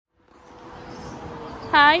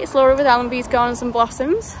Hi, it's Laura with Allenby's Gardens and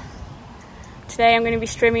Blossoms. Today I'm going to be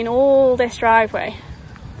strimming all this driveway.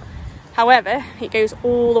 However, it goes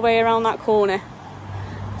all the way around that corner,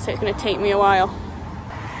 so it's going to take me a while.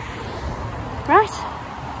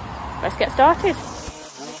 Right, let's get started.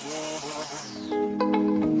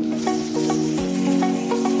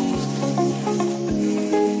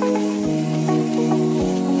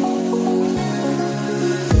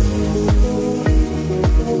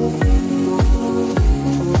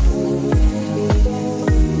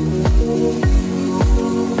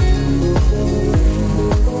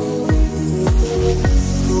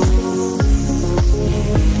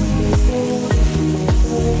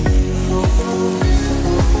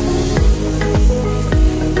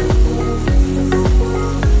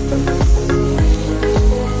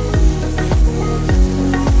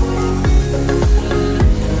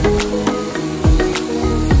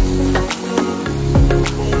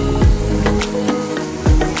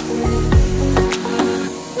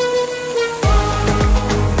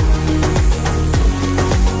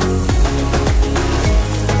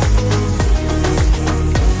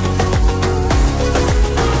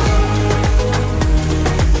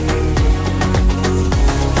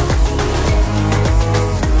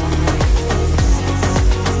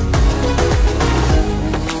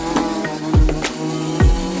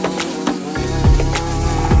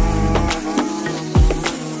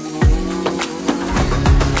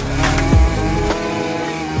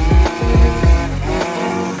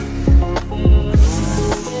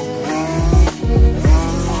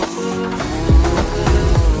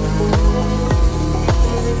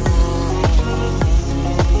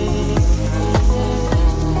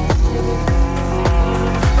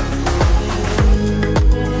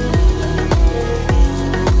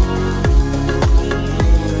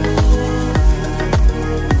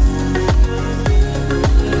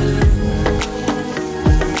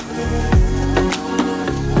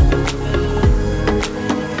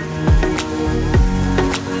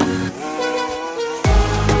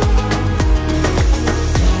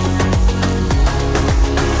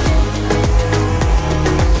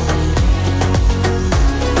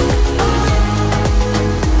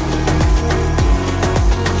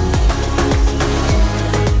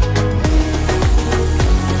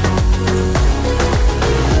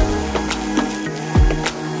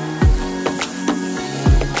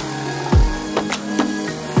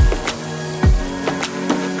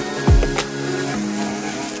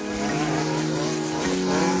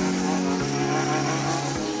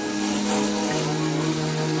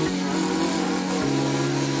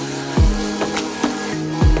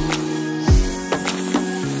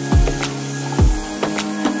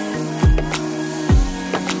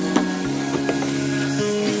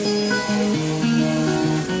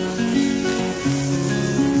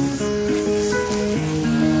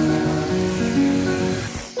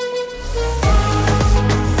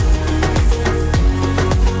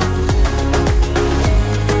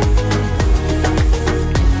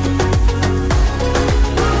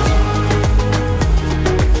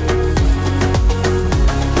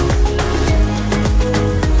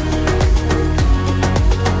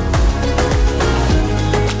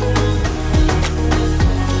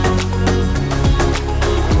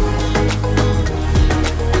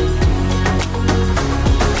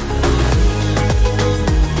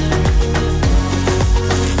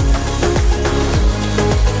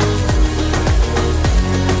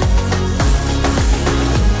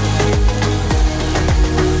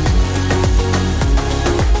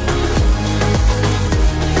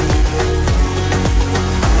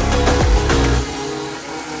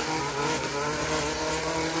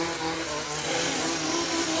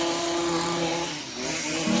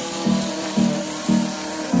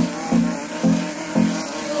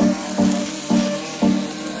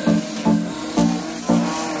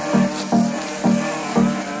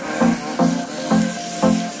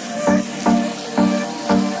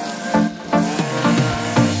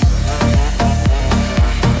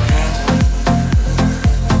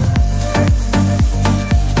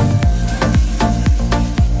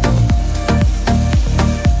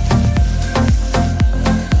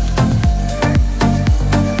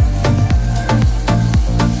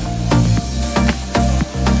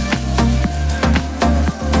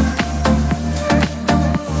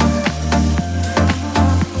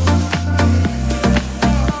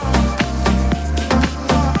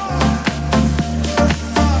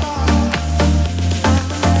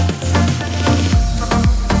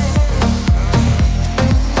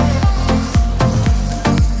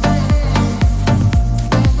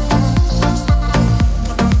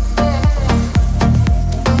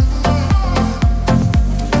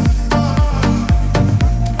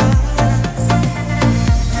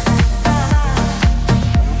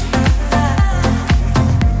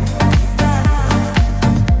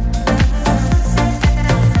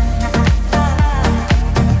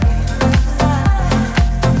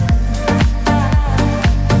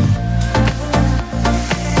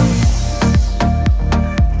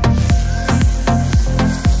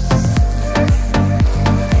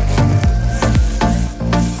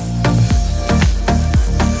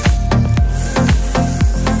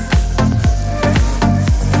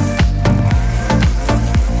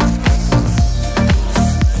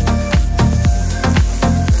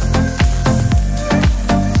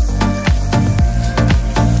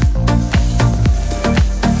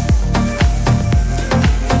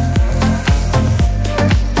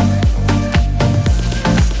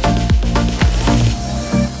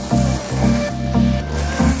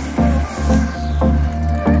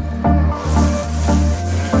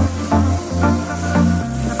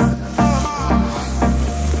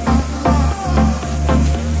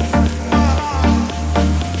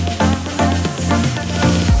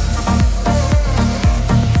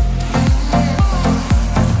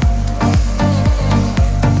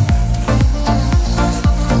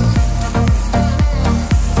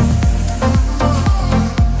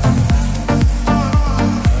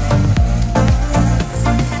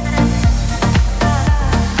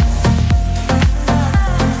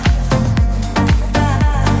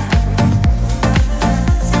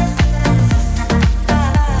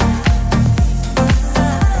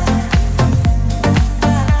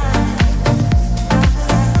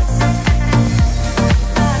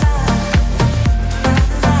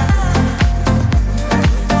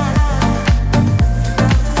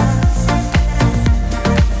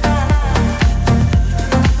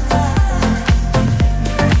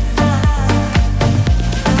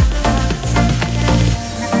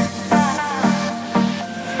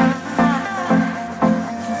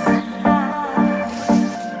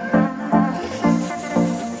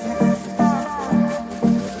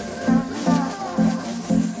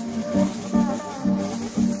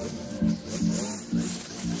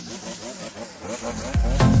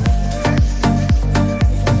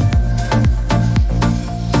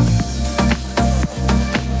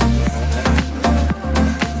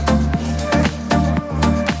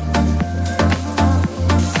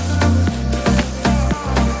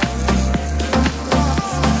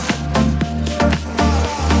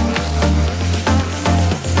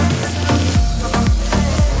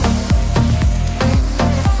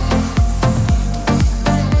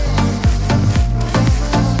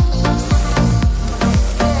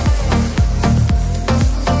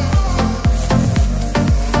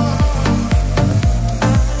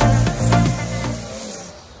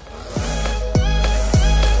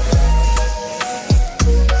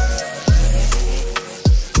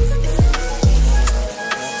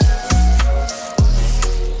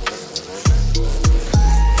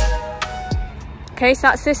 Okay, so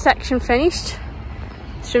that's this section finished.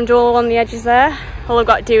 Trimmed all on the edges there. All I've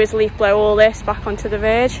got to do is leaf blow all this back onto the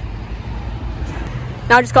verge.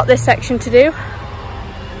 Now I've just got this section to do.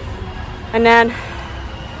 And then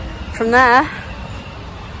from there,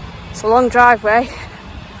 it's a long driveway.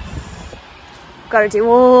 Got to do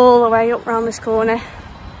all the way up round this corner.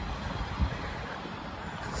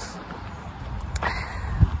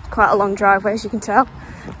 Quite a long driveway, as you can tell.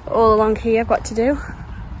 All along here I've got to do.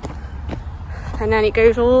 And then it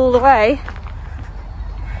goes all the way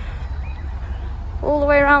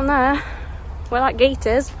around there, where that gate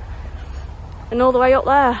is, and all the way up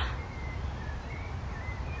there.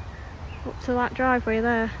 Up to that driveway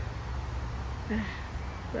there.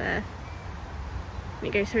 There.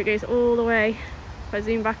 And it goes all the way. If I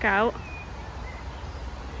zoom back out,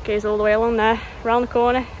 it goes all the way along there, around the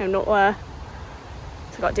corner, and up there.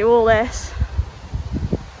 So I've got to do all this.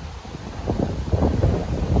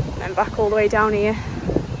 And then back all the way down here.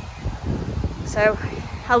 So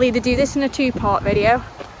I'll either do this in a 2-part video,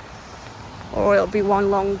 or it'll be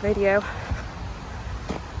one long video.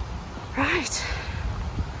 Right.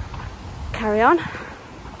 Carry on.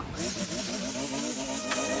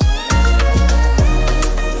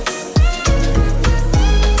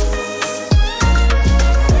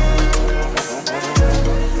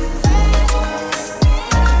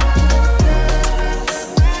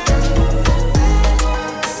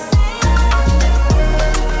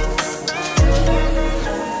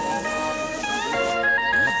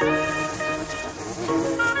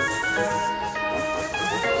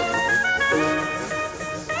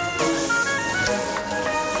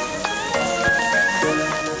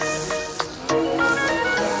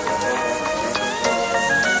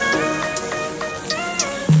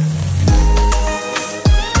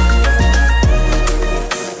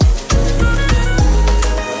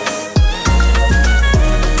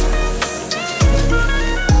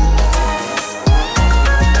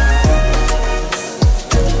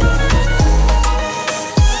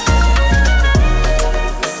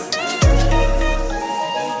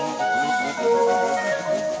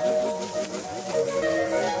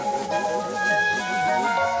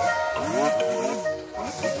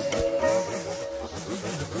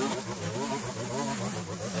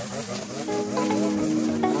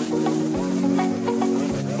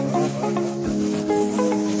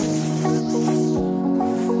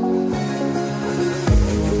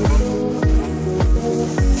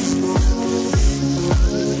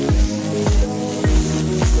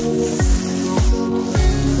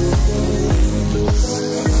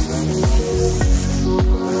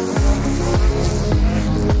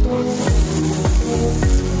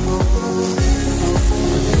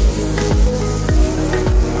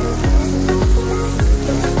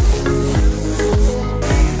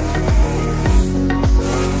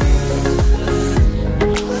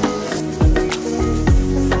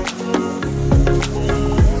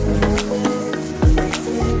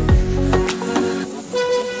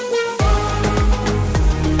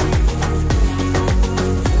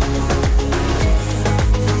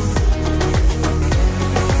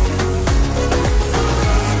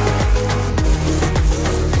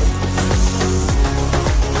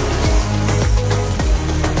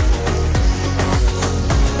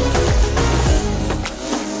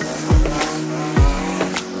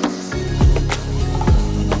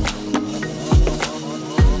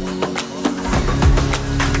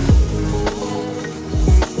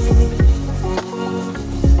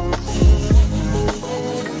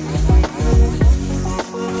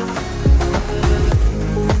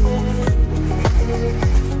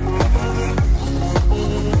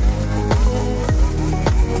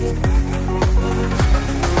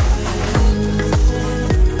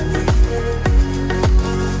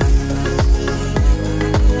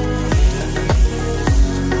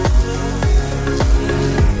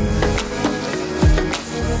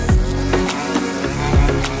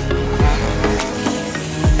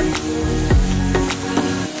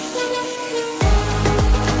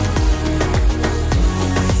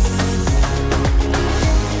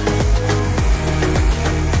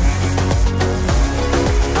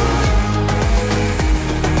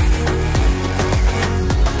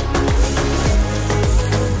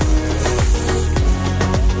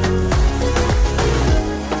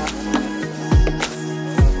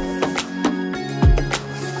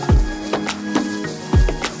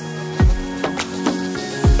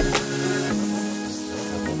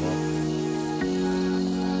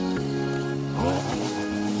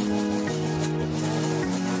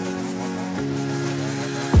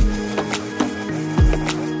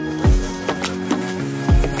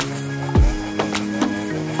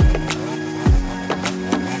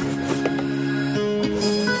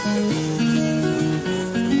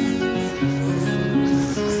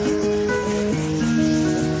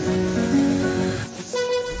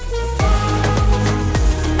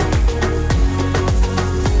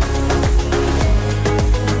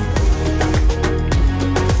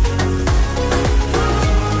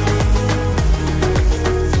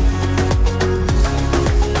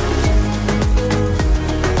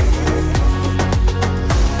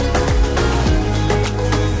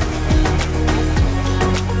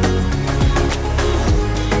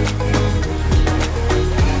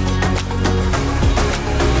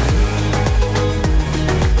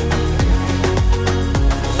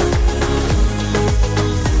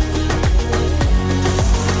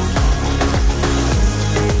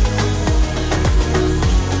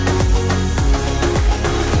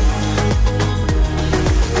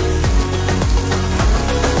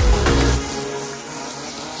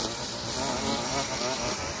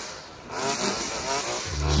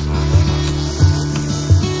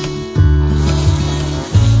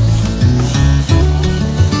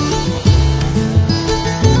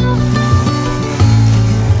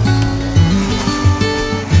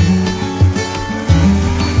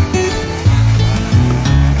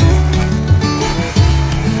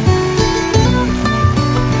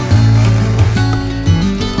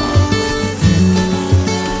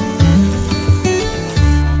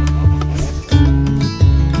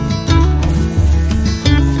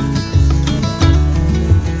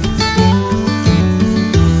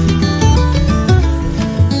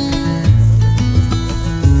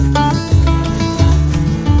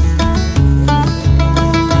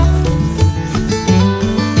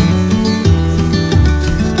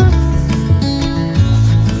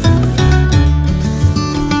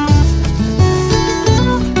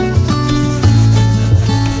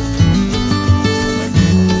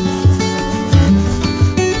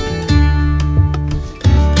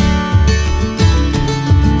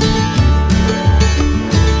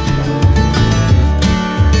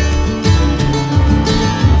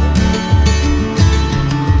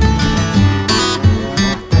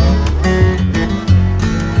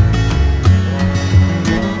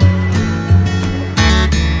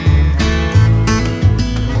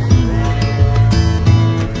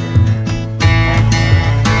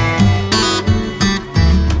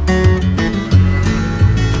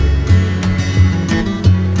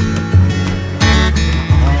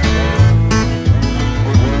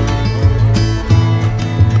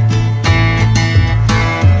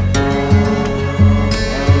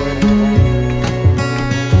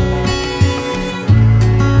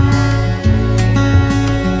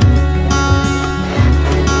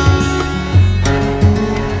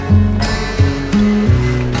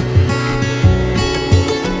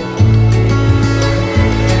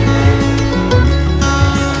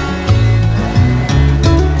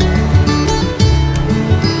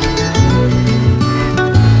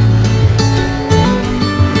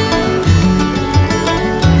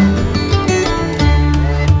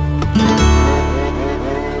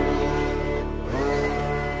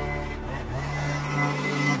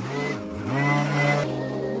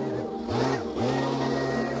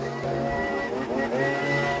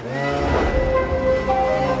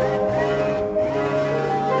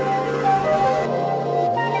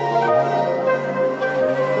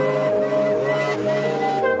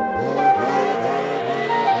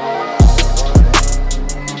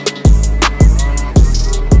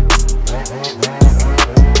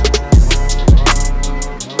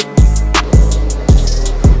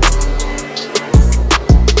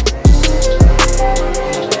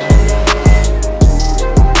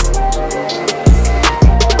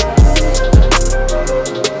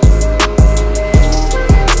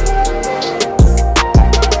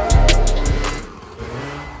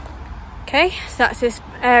 that's this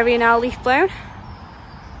area now leaf blown.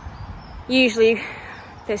 Usually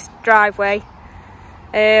this driveway,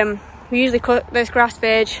 we usually cut this grass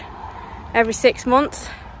verge every 6 months,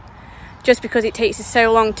 just because it takes us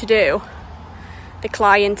so long to do. The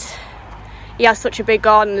client, he has such a big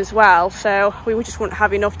garden as well, so we just wouldn't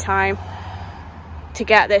have enough time to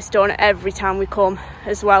get this done every time we come,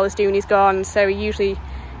 as well as doing his garden. So he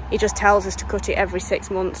just tells us to cut it every 6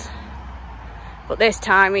 months. But this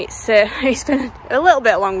time it's been a little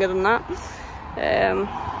bit longer than that.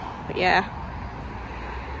 But yeah,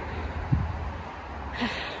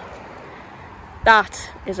 that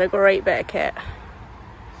is a great bit of kit.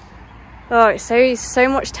 Oh, it saves so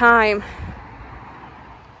much time.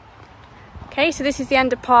 Okay, so this is the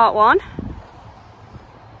end of part 1.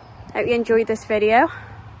 Hope you enjoyed this video.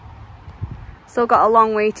 Still got a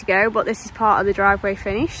long way to go, but this is part of the driveway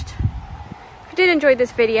finished. If you did enjoy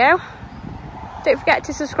this video, don't forget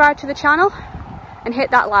to subscribe to the channel and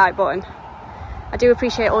hit that like button. I do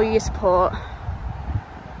appreciate all your support.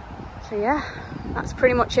 So yeah, that's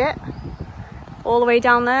pretty much it. All the way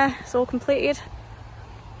down there, it's all completed.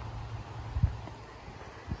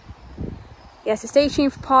 Yeah, so stay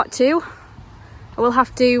tuned for part 2. I will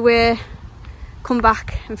have to come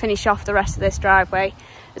back and finish off the rest of this driveway,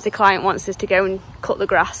 as the client wants us to go and cut the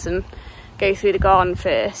grass and go through the garden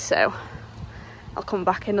first. So I'll come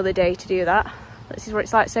back another day to do that. This is what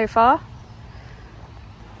it's like so far,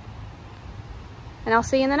 and I'll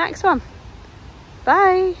see you in the next one.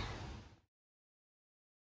 Bye.